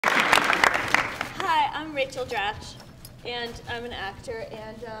Hi, I'm Rachel Dratch, and I'm an actor.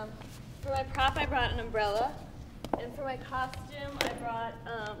 And for my prop, I brought an umbrella, and for my costume, I brought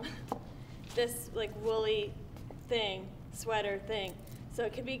this like woolly thing, sweater thing. So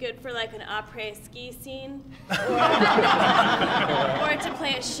it could be good for like an après ski scene, or to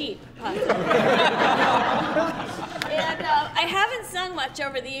play a sheep, possibly. And I haven't sung much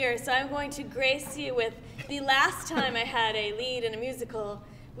over the years, so I'm going to grace you with the last time I had a lead in a musical,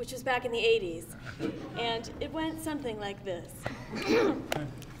 which was back in the 80s. And it went something like this.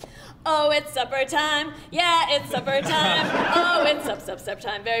 Oh, it's supper time. Yeah, it's supper time. Oh, it's supper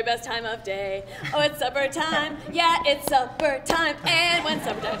time. Very best time of day. Oh, it's supper time. Yeah, it's supper time. And when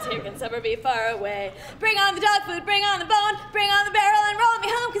supper time's here, can supper be far away? Bring on the dog food, bring on the bone, bring on the barrel and roll me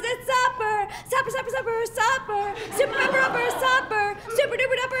home, 'cause it's supper. Supper, supper, supper, supper. Super, upper, supper. Super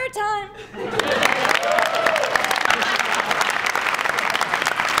duper duper time.